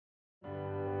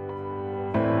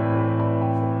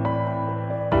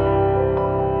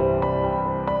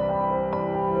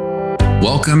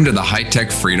Welcome to the High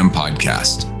Tech Freedom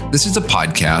Podcast. This is a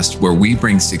podcast where we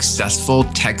bring successful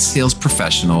tech sales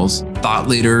professionals, thought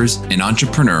leaders, and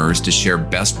entrepreneurs to share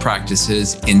best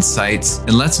practices, insights,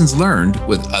 and lessons learned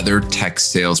with other tech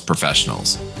sales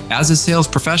professionals. As a sales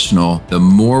professional, the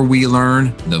more we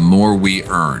learn, the more we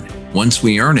earn. Once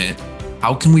we earn it,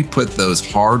 how can we put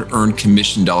those hard-earned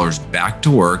commission dollars back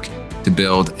to work to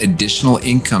build additional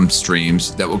income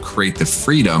streams that will create the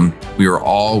freedom we are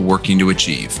all working to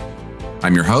achieve?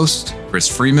 I'm your host, Chris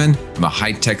Freeman. I'm a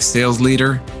high-tech sales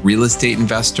leader, real estate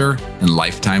investor, and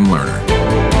lifetime learner.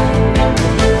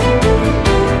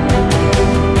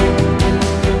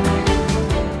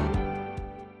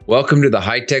 Welcome to the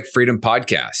High Tech Freedom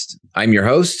Podcast. I'm your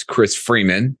host, Chris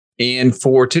Freeman. And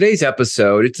for today's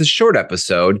episode, it's a short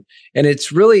episode, and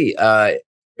it's really a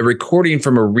recording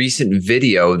from a recent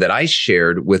video that I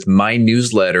shared with my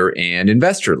newsletter and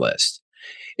investor list.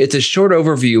 It's a short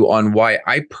overview on why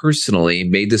I personally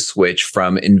made the switch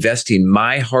from investing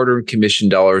my hard-earned commission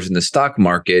dollars in the stock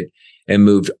market and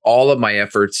moved all of my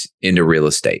efforts into real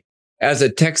estate. As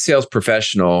a tech sales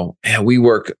professional, we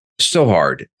work so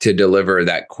hard to deliver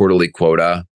that quarterly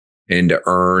quota and to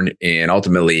earn and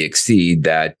ultimately exceed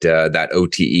that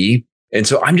OTE. And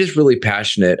so I'm just really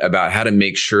passionate about how to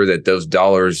make sure that those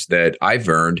dollars that I've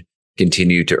earned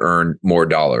continue to earn more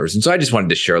dollars. And so I just wanted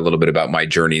to share a little bit about my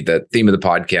journey. The theme of the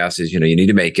podcast is, you need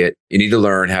to make it. You need to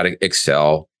learn how to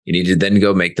excel. You need to then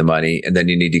go make the money, and then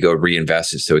you need to go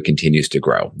reinvest it so it continues to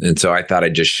grow. And so I thought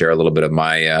I'd just share a little bit of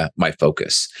my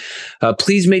focus.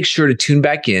 Please make sure to tune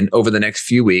back in over the next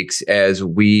few weeks as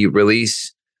we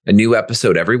release a new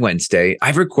episode every Wednesday.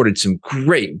 I've recorded some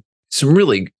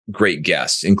really great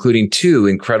guests, including two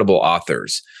incredible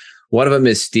authors. One of them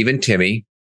is Stephen Timmy,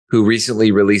 who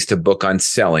recently released a book on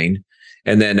selling.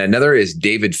 And then another is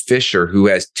David Fisher, who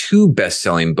has two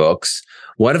best-selling books.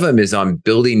 One of them is on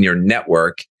building your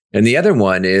network. And the other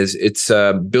one is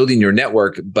building your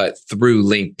network, but through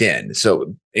LinkedIn.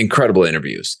 So incredible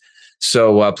interviews.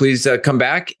 So please come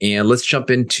back and let's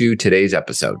jump into today's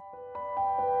episode.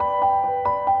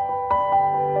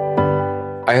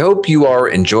 I hope you are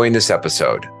enjoying this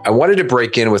episode. I wanted to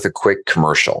break in with a quick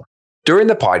commercial. During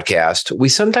the podcast, we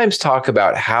sometimes talk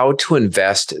about how to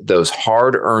invest those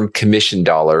hard-earned commission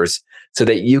dollars so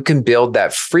that you can build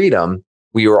that freedom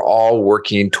we are all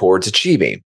working towards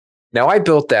achieving. Now, I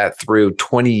built that through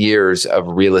 20 years of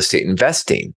real estate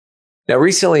investing. Now,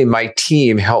 recently, my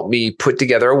team helped me put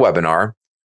together a webinar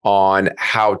on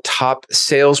how top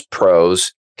sales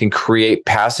pros can create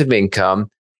passive income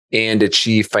and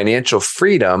achieve financial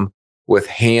freedom with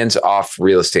hands-off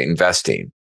real estate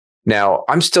investing. Now,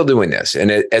 I'm still doing this.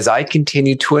 And as I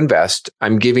continue to invest,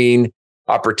 I'm giving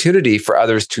opportunity for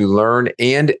others to learn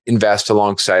and invest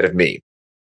alongside of me.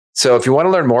 So if you want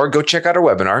to learn more, go check out our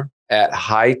webinar at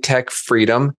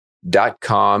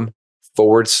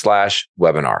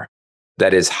hightechfreedom.com/webinar.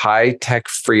 That is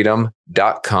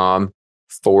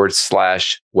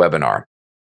hightechfreedom.com/webinar.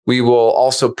 We will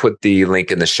also put the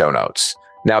link in the show notes.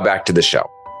 Now back to the show.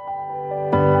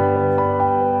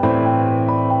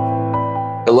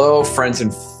 Hello, friends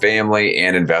and family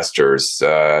and investors.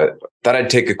 Thought I'd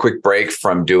take a quick break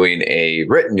from doing a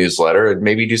written newsletter and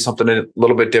maybe do something a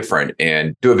little bit different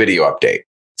and do a video update.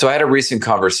 So I had a recent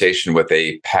conversation with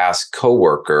a past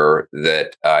coworker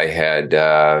that I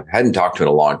hadn't talked to in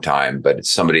a long time, but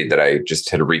it's somebody that I just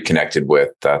had reconnected with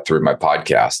through my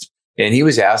podcast. And he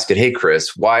was asking, "Hey,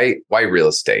 Chris, why real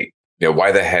estate?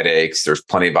 Why the headaches? There's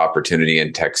plenty of opportunity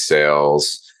in tech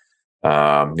sales.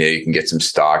 You can get some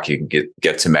stock, you can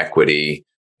get some equity,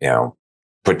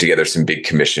 put together some big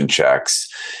commission checks."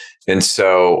 And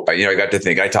so, I got to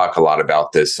think, I talk a lot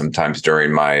about this sometimes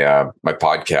during my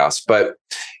podcast, but,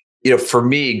 for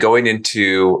me, going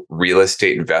into real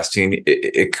estate investing,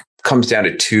 it comes down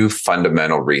to two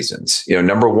fundamental reasons.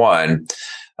 Number one,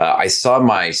 I saw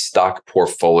my stock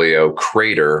portfolio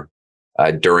crater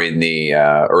during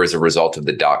or as a result of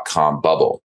the dot-com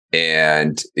bubble.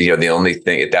 And, the only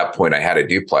thing at that point, I had a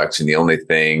duplex, and the only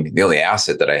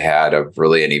asset that I had of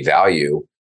really any value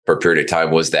for a period of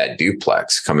time was that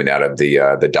duplex coming out of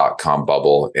the dot-com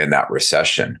bubble and that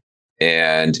recession.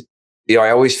 And, I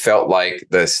always felt like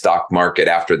the stock market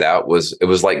after that was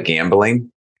like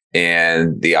gambling,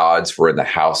 and the odds were in the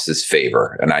house's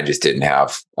favor. And I just didn't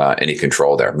have any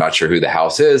control there. I'm not sure who the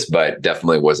house is, but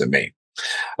definitely wasn't me.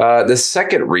 The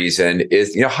second reason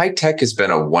is, high tech has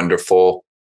been a wonderful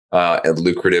and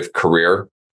lucrative career,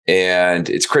 and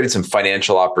it's created some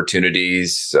financial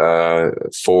opportunities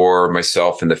for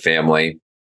myself and the family,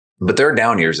 but there are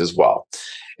down years as well.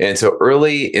 And so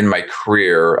early in my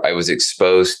career, I was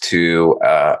exposed to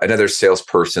another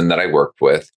salesperson that I worked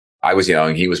with I was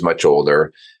young, he was much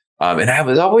older. And I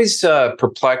was always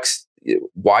perplexed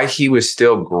why he was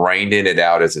still grinding it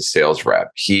out as a sales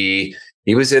rep. He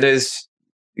was in his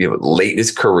late in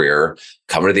his career,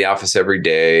 coming to the office every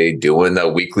day, doing the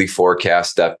weekly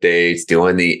forecast updates,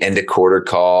 doing the end of quarter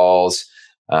calls.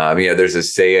 There's a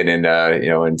saying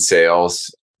in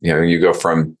sales, you go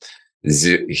from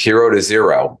hero to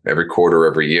zero every quarter,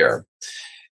 every year.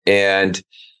 And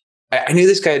I knew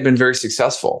this guy had been very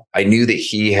successful. I knew that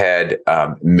he had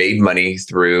made money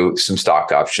through some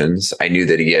stock options. I knew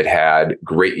that he had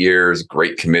great years,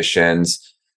 great commissions.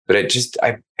 But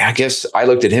I guess I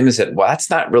looked at him and said, well, that's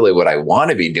not really what I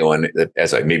want to be doing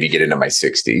as I maybe get into my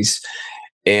 60s.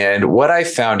 And what I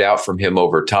found out from him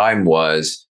over time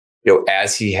was,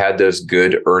 as he had those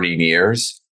good earning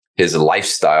years, his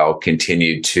lifestyle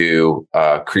continued to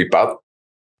creep up.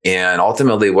 And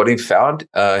ultimately what he found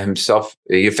himself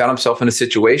in a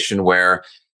situation where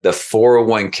the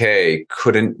 401k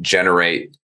couldn't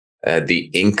generate the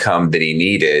income that he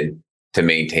needed to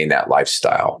maintain that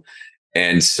lifestyle.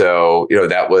 And so,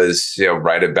 that was,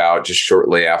 right about just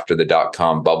shortly after the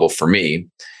dot-com bubble for me.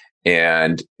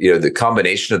 And, the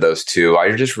combination of those two,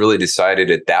 I just really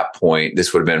decided at that point,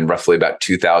 this would have been roughly about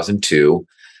 2002,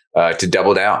 to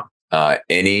double down.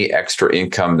 Any extra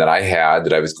income that I had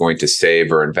that I was going to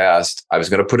save or invest, I was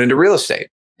going to put into real estate.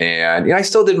 And I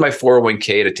still did my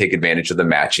 401k to take advantage of the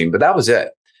matching, but that was it.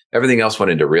 Everything else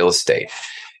went into real estate.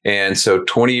 And so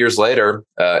 20 years later,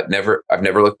 I've never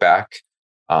looked back.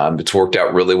 It's worked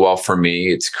out really well for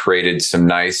me. It's created some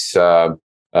nice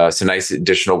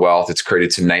additional wealth. It's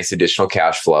created some nice additional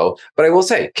cash flow. But I will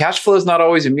say, cash flow is not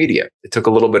always immediate. It took a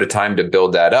little bit of time to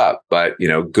build that up. But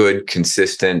good,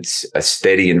 consistent, a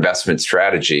steady investment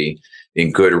strategy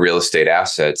in good real estate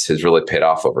assets has really paid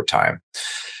off over time.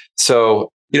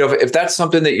 So, if that's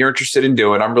something that you're interested in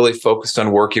doing, I'm really focused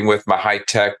on working with my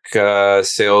high-tech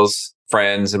sales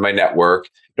friends and my network.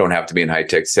 Don't have to be in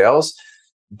high-tech sales.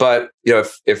 But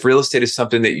if real estate is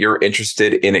something that you're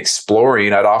interested in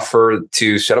exploring, I'd offer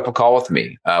to set up a call with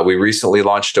me. We recently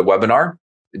launched a webinar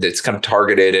that's kind of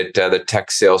targeted at the tech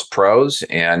sales pros,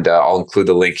 and I'll include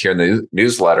the link here in the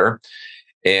newsletter.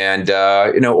 And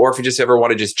or if you just ever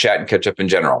want to just chat and catch up in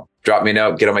general, drop me a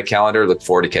note, get on my calendar. Look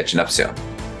forward to catching up soon.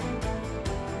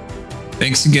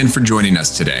 Thanks again for joining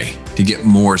us today. To get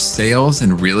more sales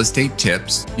and real estate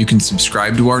tips, you can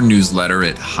subscribe to our newsletter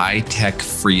at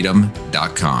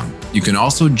hightechfreedom.com. You can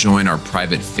also join our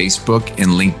private Facebook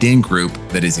and LinkedIn group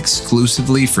that is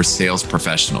exclusively for sales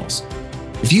professionals.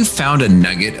 If you found a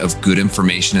nugget of good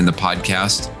information in the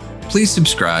podcast, please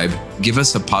subscribe, give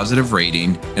us a positive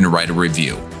rating, and write a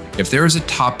review. If there is a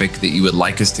topic that you would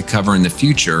like us to cover in the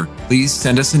future, please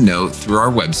send us a note through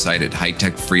our website at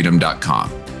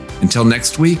hightechfreedom.com. Until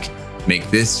next week, make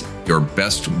this your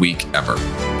best week ever.